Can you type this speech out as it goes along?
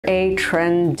A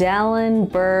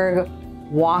Trendelenberg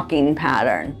walking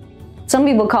pattern. Some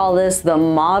people call this the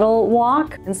model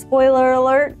walk, and spoiler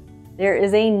alert, there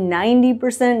is a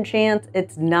 90% chance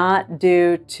it's not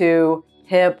due to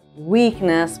hip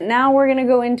weakness. Now we're gonna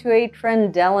go into a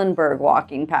Trendelenberg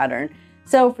walking pattern.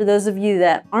 So for those of you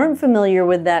that aren't familiar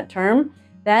with that term,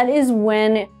 that is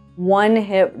when one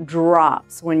hip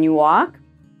drops when you walk.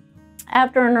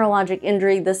 After a neurologic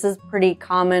injury, this is pretty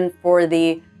common for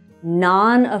the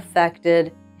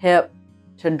non-affected hip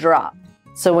to drop.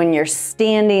 So when you're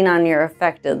standing on your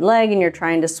affected leg and you're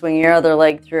trying to swing your other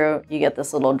leg through, you get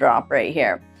this little drop right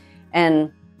here.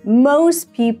 And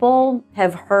most people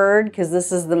have heard, because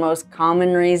this is the most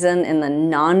common reason in the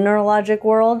non-neurologic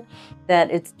world,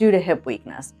 that it's due to hip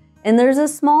weakness. And there's a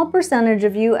small percentage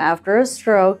of you after a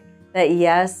stroke that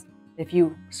yes, if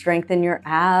you strengthen your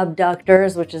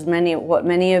abductors, which is what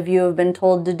many of you have been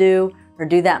told to do, or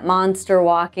do that monster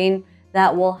walking,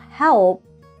 that will help.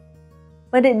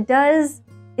 But it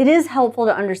is helpful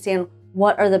to understand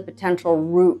what are the potential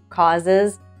root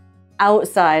causes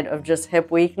outside of just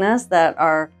hip weakness that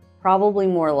are probably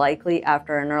more likely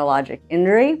after a neurologic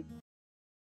injury.